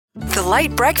The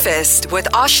Light Breakfast with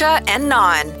Asha and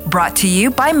Nan. Brought to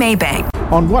you by Maybank.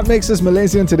 On What Makes Us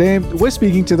Malaysian today, we're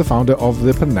speaking to the founder of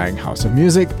the Penang House of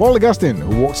Music, Paul Augustin,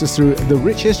 who walks us through the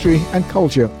rich history and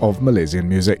culture of Malaysian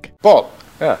music. Paul,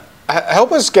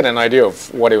 help us get an idea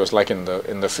of what it was like in the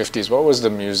 50s. What was the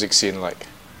music scene like?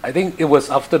 I think it was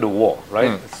after the war,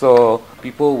 right? So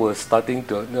people were starting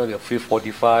to, they're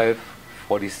 45,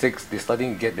 46, they're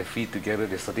starting to get their feet together,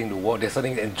 they're starting to walk, they're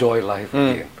starting to enjoy life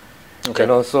again. Okay.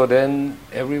 So then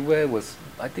everywhere was,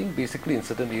 I think basically in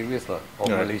certain areas of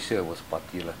Malaysia was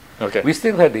party. Okay. We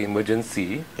still had the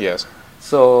emergency. Yes.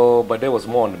 So, but there was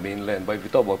more on the mainland. But if you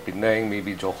talk about Penang,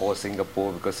 maybe Johor,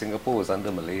 Singapore, because Singapore was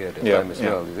under Malaya at that time as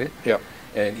well, is it? Yeah.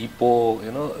 And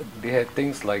Ipoh, they had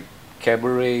things like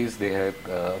cabarets, they had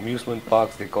amusement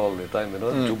parks, they called at the time,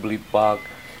 Jubilee Park,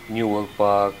 New World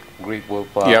Park, Great World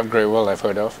Park. Yeah, Great World I've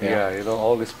heard of. Yeah,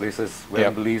 all these places.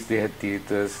 Wembley's, they had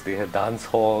theatres, they had dance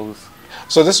halls.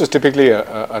 So this was typically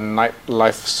a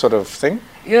nightlife sort of thing?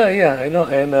 Yeah, I know.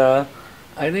 And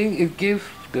I think it gave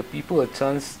the people a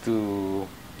chance to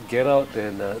get out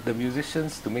and the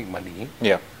musicians to make money.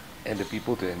 Yeah. And the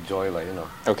people to enjoy,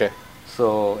 Okay.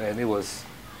 So, and it was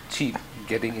cheap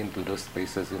getting into those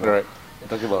places, Right. You're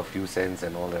talking about a few cents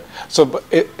and all that. So, but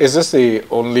is this the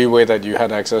only way that you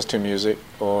had access to music?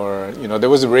 Or, there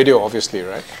was the radio, obviously,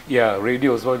 right? Yeah,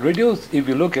 radios. Well, radios, if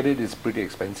you look at it, is pretty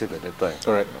expensive at that time.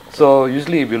 All right. So,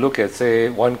 usually if you look at, say,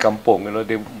 one kampong,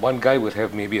 one guy would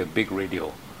have maybe a big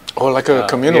radio. Oh, like a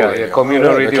communal radio? Yeah,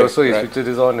 communal radio. Okay. So he switches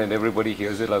it on and everybody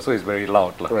hears it. So it's very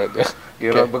loud. Right.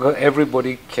 Because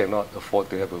everybody cannot afford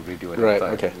to have a radio at that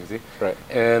time. Okay. You see? Right.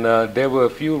 And there were a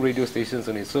few radio stations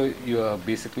on it. So you are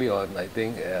basically on, I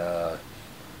think,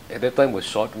 at that time was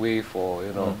shortwave or,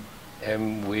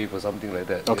 M wave or something like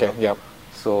that. Okay, yeah.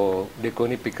 So they could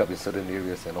only pick up in certain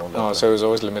areas and all that. Oh, so it was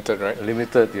always limited, right?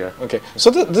 Limited, yeah. Okay. So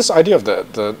this idea of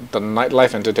the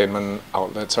nightlife entertainment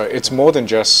outlet, sorry, it's more than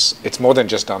just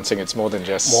dancing. It's more than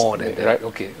just that, right?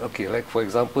 Okay. Like for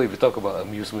example, if you talk about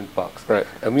amusement parks, right?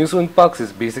 Amusement parks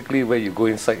is basically where you go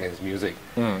inside and it's music,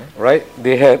 right?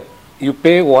 They have you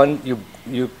pay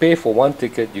for one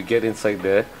ticket, you get inside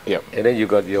there, and then you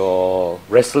got your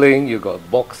wrestling, you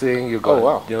got boxing, you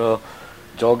got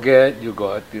joget, you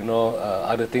got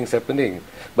other things happening.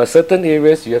 But certain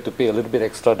areas you have to pay a little bit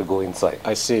extra to go inside.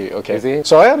 I see. Okay. You see?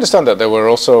 So I understand that there were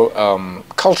also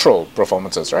cultural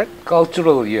performances, right?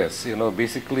 Cultural, yes.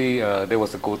 Basically there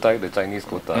was the Kotai, the Chinese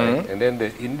Kotai, and then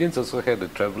the Indians also had the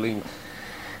traveling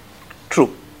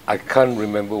troupe. I can't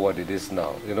remember what it is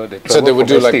now. So they would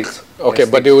do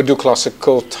but they would do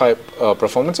classical type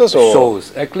performances or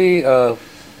shows. Actually,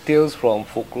 tales from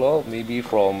folklore, maybe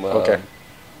from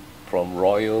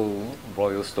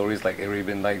royal stories like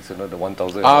Arabian Nights, the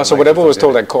 1000. So whatever was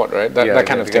told at court, right? That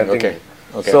kind of thing. Okay.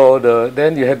 So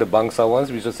then you had the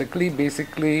Bangsawans, which was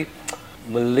basically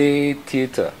Malay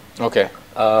theatre. Okay.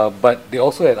 But they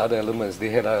also had other elements. They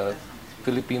had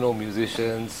Filipino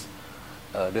musicians.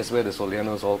 That's where the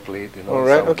Solianos all played. All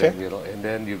right. Okay. And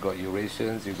then you got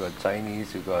Eurasians, you got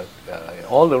Chinese, you got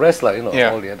all the rest, all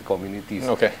the other communities.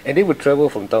 Okay. And they would travel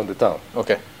from town to town.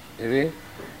 Okay. You see?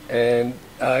 And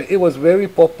it was very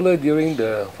popular during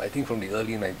I think from the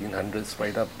early 1900s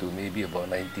right up to maybe about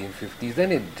 1950s.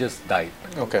 Then it just died.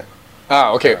 Okay.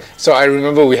 Okay. So I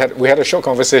remember we had a short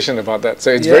conversation about that.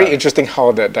 So it's very interesting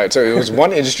how that died. So it was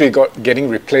one industry getting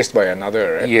replaced by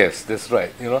another, right? Yes, that's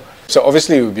right. So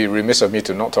obviously it would be remiss of me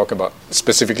to not talk about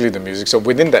specifically the music. So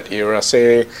within that era,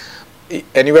 say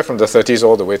anywhere from the 30s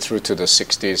all the way through to the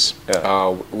 60s,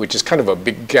 which is kind of a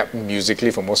big gap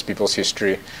musically for most people's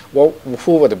history. Well,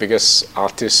 who were the biggest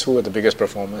artists? Who were the biggest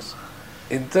performers?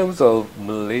 In terms of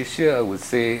Malaysia, I would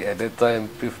say at that time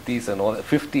 50s and all that.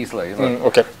 50s,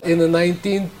 Okay. In the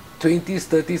 1920s,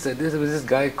 30s, there was this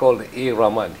guy called A.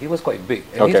 Rahman. He was quite big,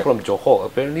 and he's from Johor.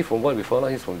 Apparently, from what we found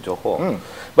out, he's from Johor.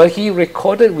 But he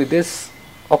recorded with this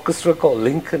orchestra called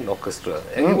Lincoln Orchestra,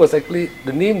 and it was actually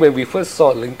the name. When we first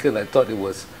saw Lincoln, I thought it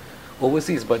was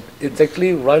overseas, but it's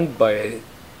actually run by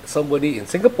somebody in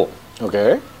Singapore.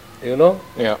 Okay.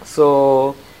 Yeah.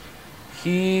 So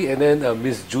he and then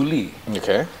Miss Julie.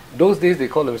 Okay. Those days they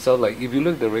call themselves, like, if you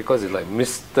look at the records, it's like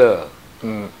Mr.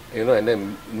 And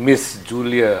then Miss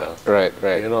Julia. Right.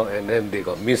 And then they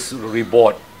got Miss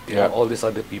Rebord. All these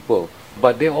other people.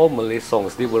 But they're all Malay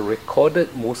songs. They were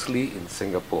recorded mostly in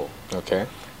Singapore. Okay.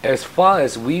 As far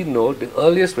as we know, the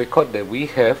earliest record that we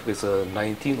have is a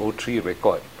 1903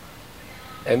 record.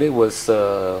 And it was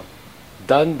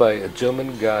done by a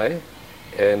German guy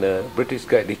and a British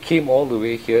guy. They came all the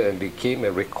way here and they came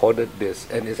and recorded this.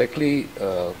 And it's actually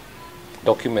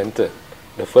documented,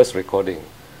 the first recording.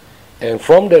 And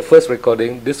from that first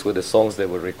recording, these were the songs that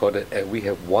were recorded, and we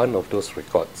have one of those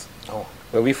records. Oh.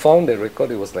 When we found that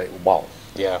record, it was like, wow.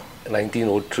 Yeah.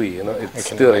 1903, it I can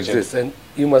still imagine. exists. And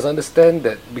you must understand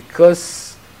that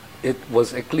because it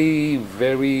was actually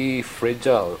very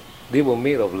fragile, they were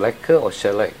made of lacquer or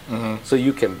shellac, so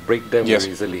you can break them Yes.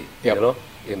 very easily. Yep.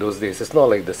 In those days, it's not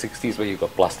like the 60s where you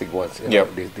got plastic ones.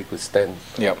 Yep. They could stand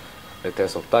Yep. the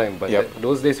test of time. But Yep.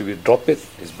 those days, if you drop it,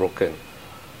 it's broken.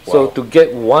 Wow. So to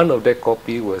get one of that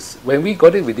copy was, when we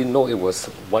got it, we didn't know it was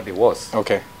what it was.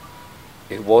 Okay.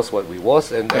 It was what we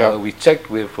was, and Yeah. we checked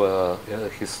with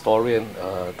historian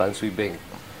Tan Sui Beng.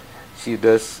 She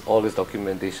does all this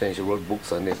documentation. She wrote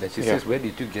books on it, and she Yeah. says, "Where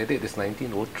did you get it? It's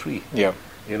 1903." Yeah.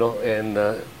 And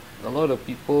a lot of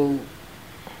people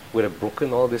would have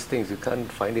broken all these things. You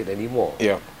can't find it anymore.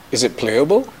 Yeah. Is it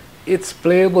playable? It's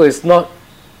playable. It's not.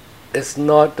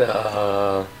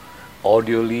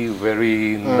 Audioly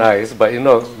very nice, but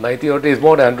 1903 is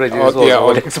more than 100 years old.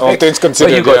 yeah, so all things considered,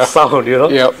 but you got yeah. sound,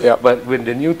 Yep. But with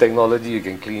the new technology, you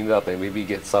can clean it up and maybe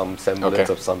get some semblance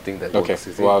Okay. of something that Okay. works.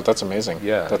 You see? Wow, that's amazing.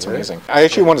 Yeah, That's yeah. amazing. I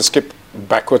actually want to skip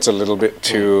backwards a little bit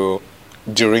to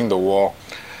during the war.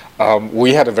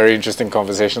 We had a very interesting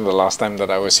conversation the last time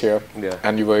that I was here, Yeah.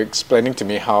 and you were explaining to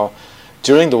me how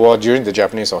during the war, during the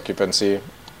Japanese occupancy,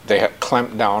 they had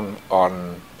clamped down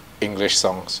on English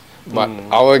songs. But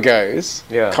our guys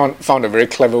Yeah. found a very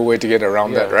clever way to get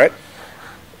around that, Yeah. right?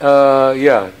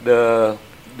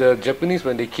 The Japanese,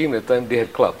 when they came at the time, they had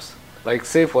clubs. Like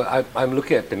say I'm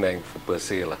looking at Penang per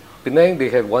se lah. Penang, they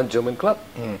had one German club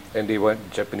and they one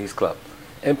Japanese club.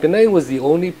 And Penang was the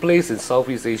only place in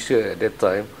Southeast Asia at that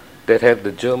time that had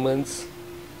the Germans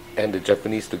and the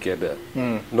Japanese together.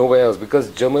 Nowhere else,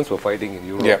 because Germans were fighting in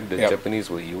Europe, Yep, the yep.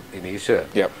 Japanese were in Asia.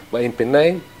 Yep. But in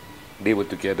Penang, they were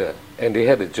together, and they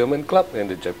had the German club and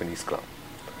the Japanese club.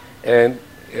 And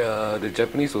the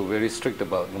Japanese were very strict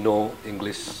about no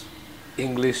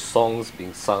English songs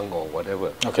being sung or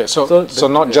whatever. Okay, so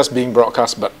not just being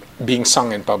broadcast, but being sung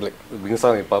in public. Being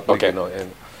sung in public, Okay. And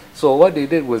so what they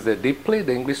did was that they played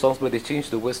the English songs, but they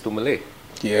changed the words to Malay.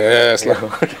 Yes.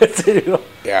 That's it,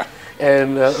 Yeah.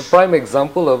 And a prime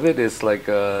example of it is like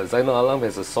Zainal Alam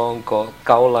has a song called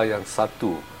Kaulah Yang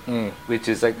Satu, which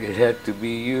is like, it had to be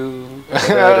you.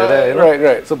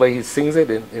 Right. So, but he sings it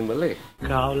in Malay.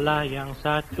 Kaulah yang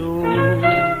satu,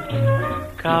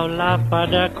 kaulah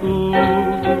padaku,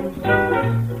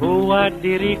 buat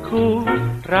diriku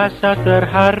rasa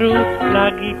terharu,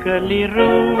 lagi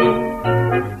keliru,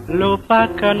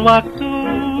 lupakan waktu,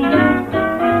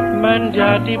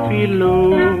 menjadi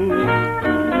pilu,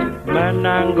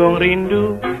 menanggung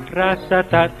rindu, rasa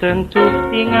tak tentu,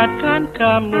 ingatkan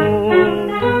kamu.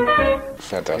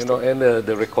 Fantastic. And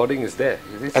the recording is there.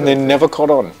 You see? And they never caught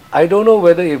on. I don't know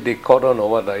whether if they caught on or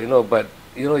what, but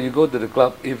you go to the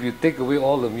club, if you take away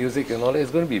all the music and all that,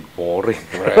 it's going to be boring.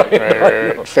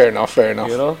 Right. Fair enough.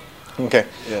 Okay.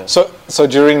 Yeah. So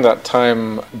during that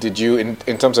time, did you, in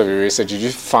terms of your research, did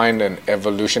you find an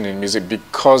evolution in music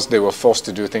because they were forced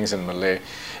to do things in Malay?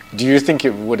 Do you think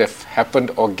it would have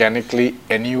happened organically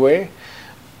anyway,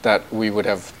 that we would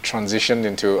have transitioned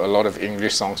into a lot of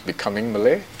English songs becoming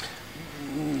Malay?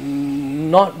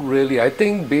 Not really. I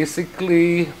think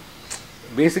basically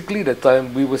the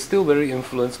time we were still very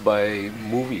influenced by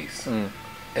movies,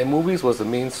 and movies was the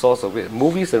main source of it.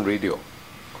 Movies and radio.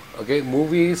 Okay,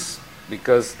 movies,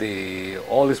 because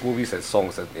all these movies had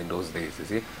songs in those days. You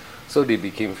see, so they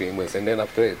became famous, and then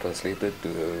after it translated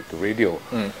to radio.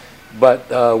 But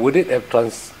would it have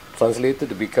translated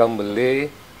to become Malay?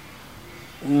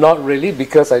 Not really,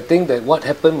 because I think that what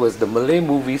happened was the Malay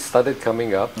movies started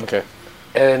coming up. Okay.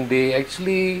 And they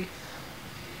actually,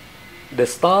 the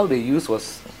style they used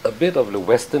was a bit of the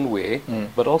Western way,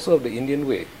 but also of the Indian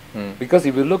way. Because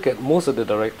if you look at most of the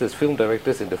film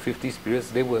directors in the 50s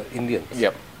periods, they were Indians.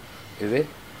 Yep. Is it?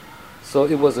 So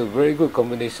it was a very good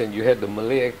combination. You had the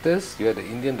Malay actors, you had the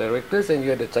Indian directors, and you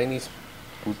had the Chinese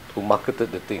who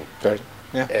marketed the thing. Right.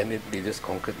 Yeah. And they just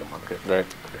conquered the market. Right.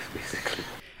 Basically.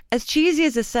 As cheesy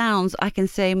as it sounds, I can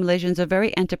say Malaysians are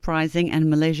very enterprising and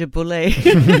Malaysia boleh.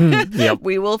 Yep.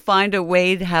 We will find a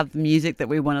way to have music that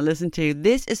we want to listen to.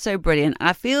 This is so brilliant.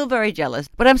 I feel very jealous,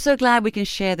 but I'm so glad we can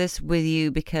share this with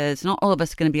you because not all of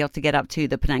us are going to be able to get up to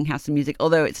the Penang House of Music,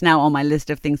 although it's now on my list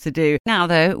of things to do. Now,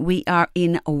 though, we are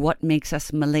in What Makes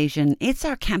Us Malaysian. It's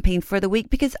our campaign for the week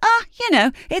because,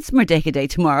 it's Merdeka Day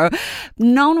tomorrow.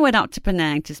 Non went out to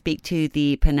Penang to speak to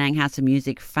the Penang House of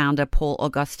Music founder, Paul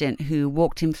Augustin, who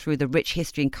walked him through the rich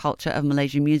history and culture of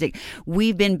Malaysian music.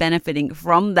 We've been benefiting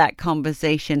from that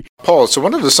conversation. Paul, so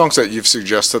one of the songs that you've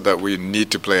suggested that we need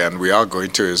to play, and we are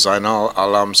going to, is Zainal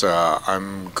Alam's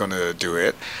I'm Gonna Do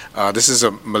It. This is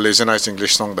a Malaysianized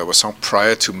English song that was sung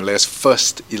prior to Malaya's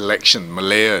first election,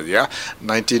 Malaya,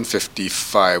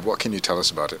 1955. What can you tell us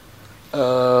about it?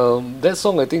 That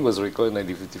song I think was recorded in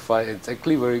 1955. It's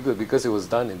actually very good because it was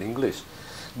done in English.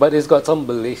 But it's got some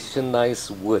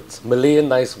Malayanized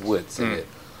words in it.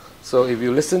 So if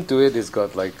you listen to it, it's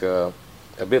got like a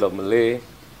bit of Malay,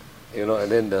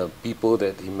 and then the people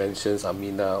that he mentions,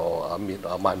 Amina or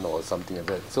Aman or something like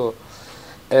that. So,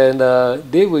 and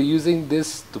they were using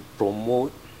this to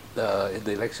promote the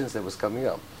elections that was coming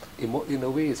up. In a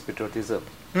way, it's patriotism.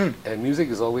 And music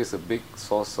is always a big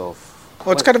source of...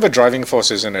 Well, it's kind of a driving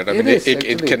force, isn't it? I mean,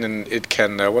 it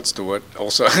can what's the word?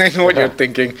 Also, I know what you're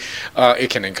thinking. It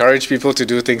can encourage people to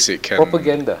do things. It can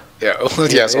propaganda. Yeah.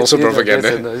 Yes. Also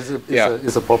propaganda.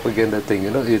 It's a propaganda thing.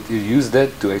 You use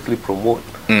that to actually promote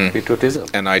patriotism.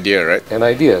 An idea, right? An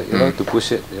idea. To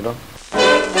push it.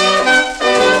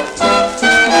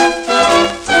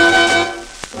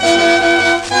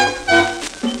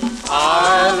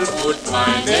 I'll put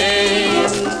my name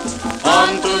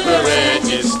onto the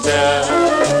register.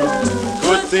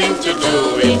 Good thing to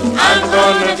do it, I'm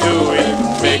gonna do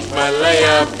it, make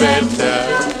Malaya better.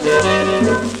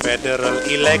 Federal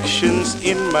elections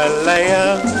in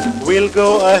Malaya will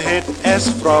go ahead as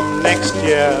from next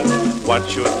year. What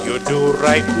should you do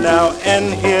right now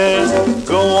and here?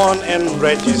 Go on and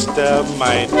register,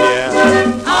 my dear.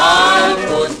 I'll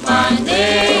put my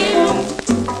name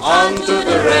onto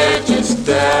the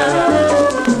register.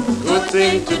 Good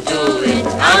thing to do it,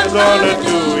 I'm gonna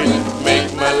do it,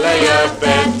 make Malaya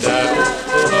better.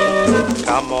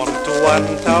 Come on to one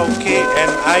Tauke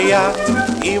and Ayah,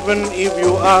 even if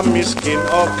you are miskin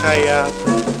or kaya.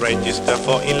 Register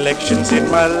for elections in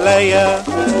Malaya.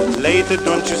 Later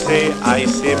don't you say I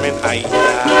say men Ayah.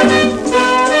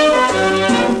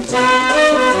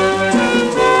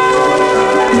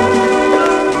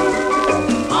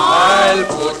 I'll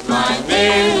put my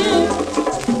name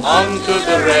onto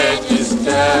the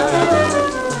register.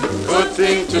 Good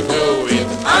thing to do it,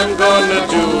 I'm gonna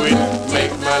do it,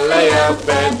 make Malaya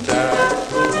better.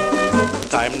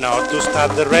 Time now to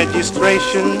start the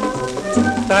registration.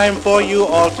 Time for you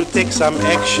all to take some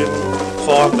action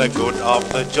for the good of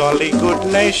the jolly good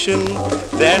nation.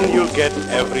 Then you'll get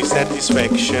every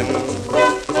satisfaction.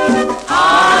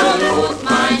 I'll put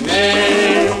my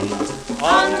name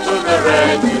onto the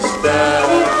register.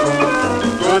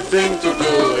 Good thing to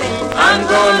do it, I'm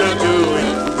gonna do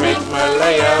it, make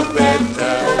Malaya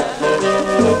better.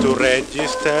 To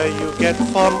register you get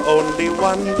form only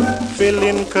one. Fill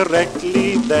in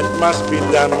correctly, that must be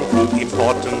done.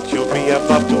 Important you be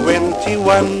above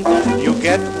 21. You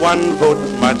get one vote,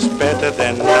 much better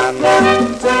than none.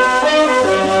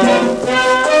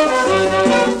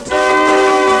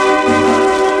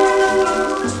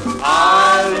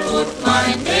 I'll put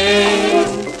my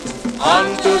name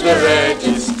onto the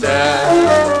register.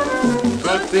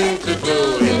 Good thing to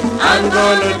do it, I'm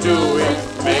gonna do it,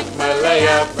 make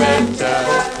Malaya better.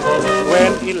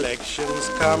 When elections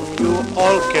come, you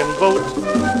all can vote.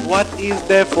 What is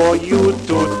there for you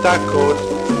to takut?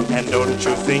 And don't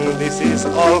you think this is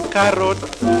all carrot?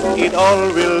 It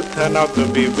all will turn out to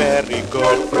be very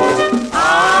good.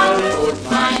 I'll put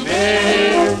my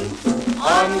name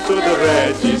onto the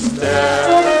register.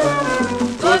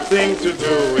 Good thing to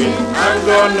do it, I'm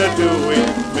gonna do it,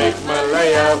 make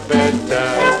Malaya better.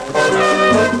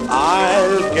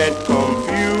 I'll get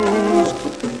confused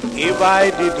if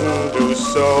I didn't do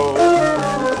so.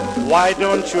 Why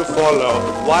don't you follow?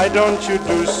 Why don't you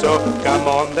do so? Come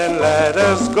on then, let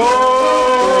us go.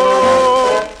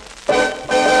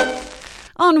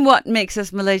 On What Makes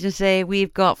Us Malaysian today,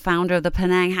 we've got founder of the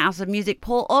Penang House of Music,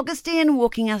 Paul Augustin,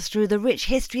 walking us through the rich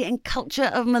history and culture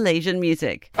of Malaysian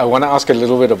music. I want to ask a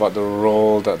little bit about the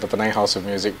role that the Penang House of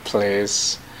Music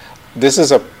plays. This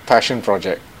is a passion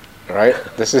project, right?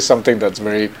 This is something that's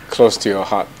very close to your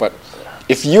heart. But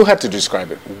if you had to describe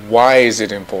it, why is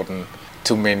it important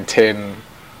to maintain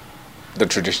the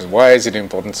traditions? Why is it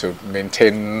important to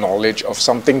maintain knowledge of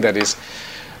something that is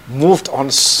moved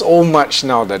on so much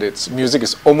now that its music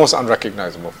is almost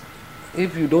unrecognizable?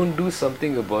 If you don't do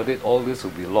something about it, all this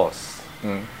will be lost.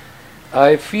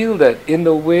 I feel that in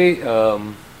a way,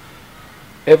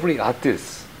 every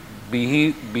artist,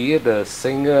 be it a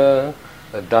singer,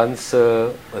 a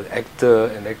dancer, an actor,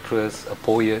 an actress, a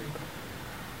poet,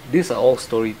 these are all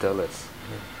storytellers.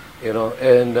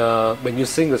 And when you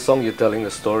sing a song, you're telling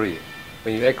a story.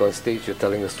 When you act on stage, you're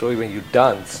telling a story. When you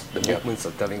dance, the movements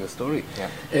are telling a story. Yeah.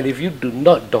 And if you do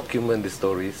not document the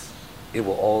stories, it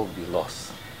will all be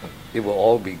lost. It will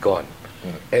all be gone.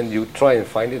 And you try and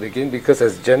find it again, because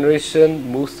as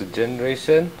generation moves to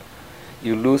generation,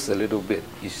 you lose a little bit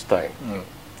each time.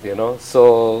 You know,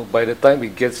 so by the time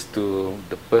it gets to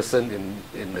the person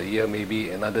in a year, maybe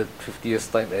another 50 years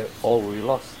time, all will be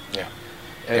lost. Yeah.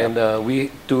 And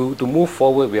we to move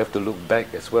forward, we have to look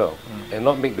back as well and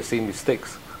not make the same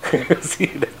mistakes. See,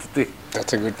 that's the thing.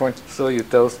 That's a good point. So you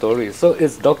tell stories. So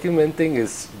it's documenting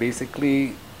is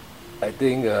basically, I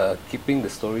think, keeping the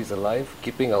stories alive,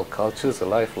 keeping our cultures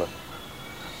alive.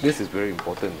 This is very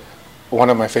important. One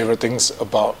of my favorite things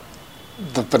about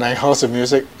the Penang House of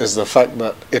Music is the fact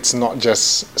that it's not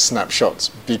just snapshots.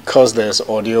 Because there's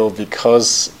audio,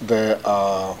 because there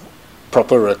are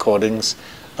proper recordings,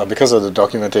 because of the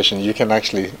documentation, you can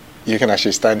actually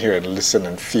stand here and listen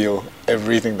and feel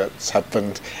everything that's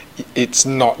happened. It's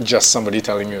not just somebody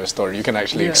telling you a story. You can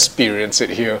actually experience it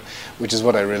here, which is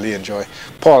what I really enjoy.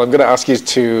 Paul, I'm going to ask you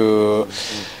to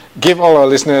give all our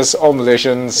listeners, all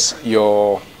Malaysians,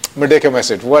 your Merdeka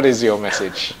message. What is your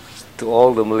message? To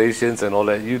all the Malaysians and all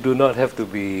that, you do not have to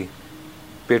be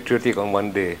patriotic on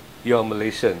one day. You are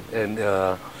Malaysian, and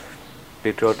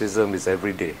patriotism is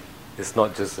every day. It's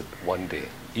not just one day.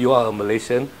 You are a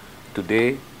Malaysian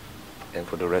today and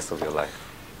for the rest of your life.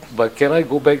 But can I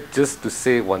go back just to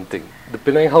say one thing? The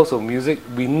Penang House of Music,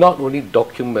 we not only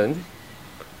document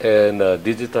and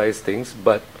digitize things,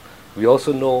 but we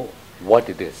also know what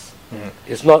it is.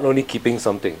 It's not only keeping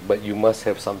something, but you must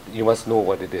have something. You must know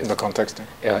what it is. The context.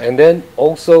 Yeah, and then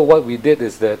also what we did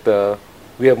is that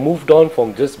we have moved on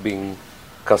from just being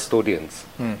custodians.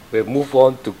 We have moved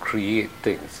on to create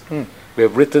things. We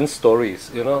have written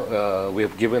stories. You know, we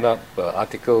have given up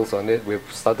articles on it. We've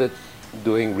started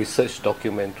doing research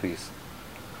documentaries.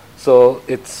 So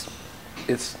it's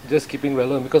just keeping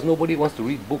relevant, because nobody wants to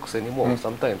read books anymore.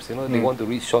 Sometimes, you know, they want to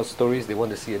read short stories. They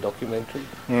want to see a documentary.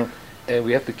 And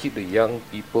we have to keep the young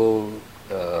people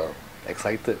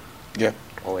excited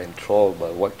or enthralled by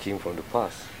what came from the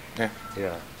past.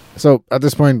 Yeah. So at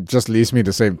this point, just leaves me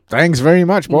to say thanks very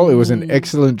much, Paul. It was an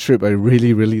excellent trip. I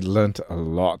really, really learnt a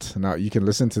lot. Now, you can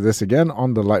listen to this again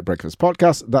on the Light Breakfast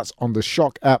podcast. That's on the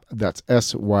Shock app. That's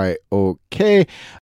SYOK.